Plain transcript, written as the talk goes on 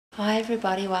Hi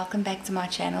everybody, welcome back to my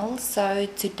channel. So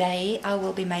today I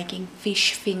will be making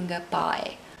fish finger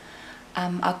pie.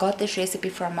 I got this recipe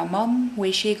from my mom.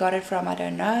 Where she got it from I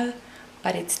don't know,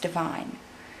 but it's divine.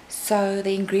 So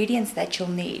the ingredients that you'll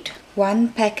need: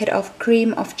 1 packet of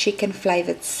cream of chicken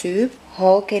flavored soup,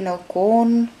 whole kernel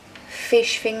corn,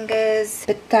 fish fingers,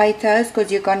 potatoes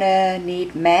because you're gonna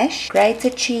need mash,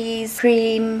 grated cheese,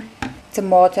 cream,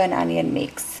 tomato and onion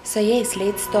mix. So yes,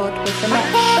 let's start with the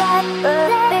mash.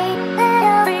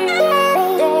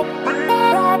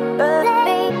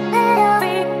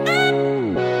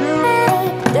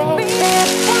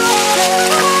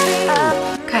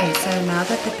 Okay, so now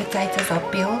that the potatoes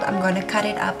are peeled, I'm going to cut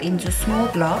it up into small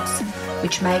blocks,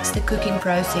 which makes the cooking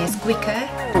process quicker.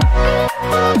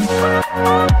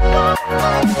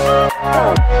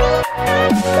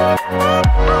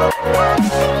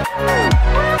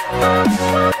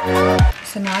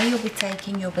 So now you'll be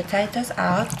taking your potatoes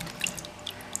out,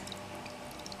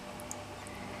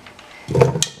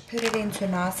 put it into a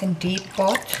nice and deep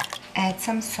pot, add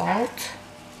some salt,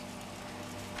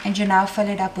 and you now fill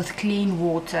it up with clean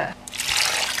water.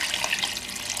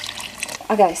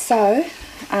 Okay, so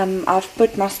I've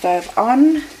put my stove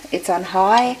on, it's on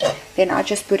high, then I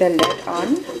just put a lid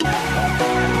on.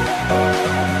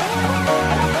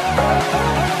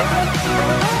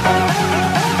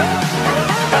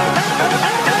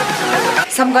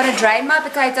 So I'm going to drain my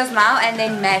potatoes now and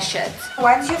then mash it.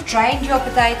 Once you've drained your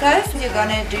potatoes, you're going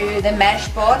to do the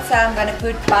mashed part. So I'm going to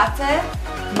put butter,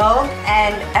 milk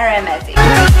and aromatic.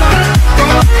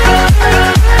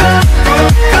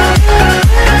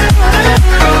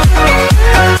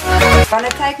 I'm going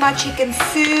to take my chicken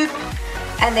soup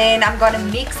and then I'm going to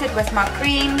mix it with my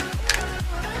cream.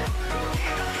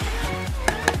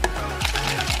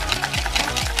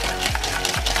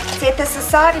 Set this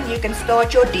aside and you can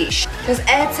start your dish. Just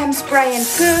add some spray and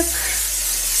cook.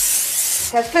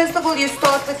 So first of all you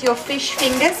start with your fish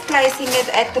fingers, placing it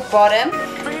at the bottom.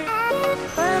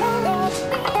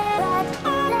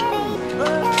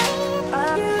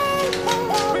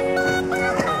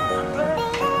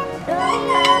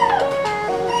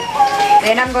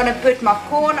 Then I'm going to put my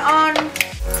corn on.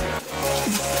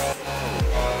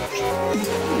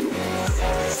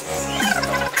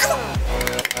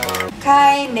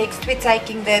 Okay, next we're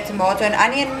taking the tomato and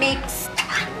onion mix.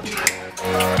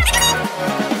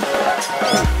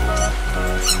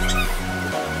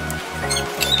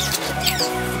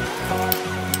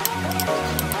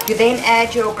 You then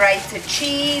add your grated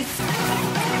cheese.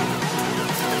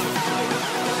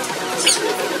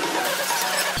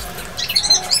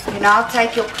 You now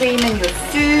take your cream and your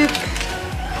soup.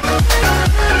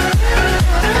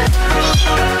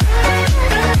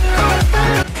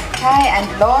 Okay,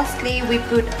 and lastly we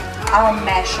put our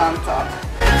mash on top.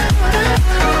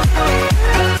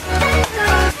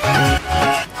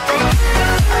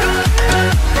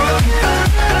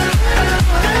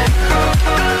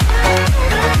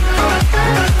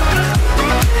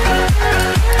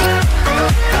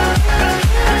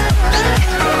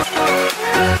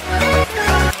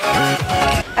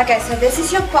 Okay, so this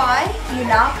is your pie. You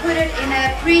now put it in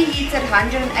a preheated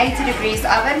 180 degrees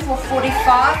oven for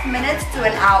 45 minutes to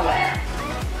an hour.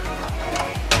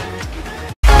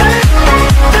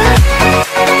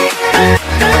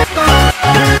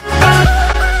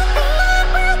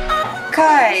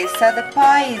 Okay, so the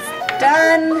pie is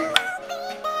done.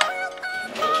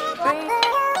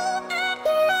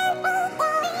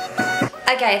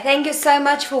 Okay, thank you so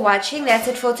much for watching. That's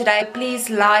it for today. Please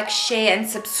like, share and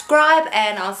subscribe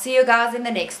and I'll see you guys in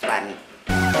the next one.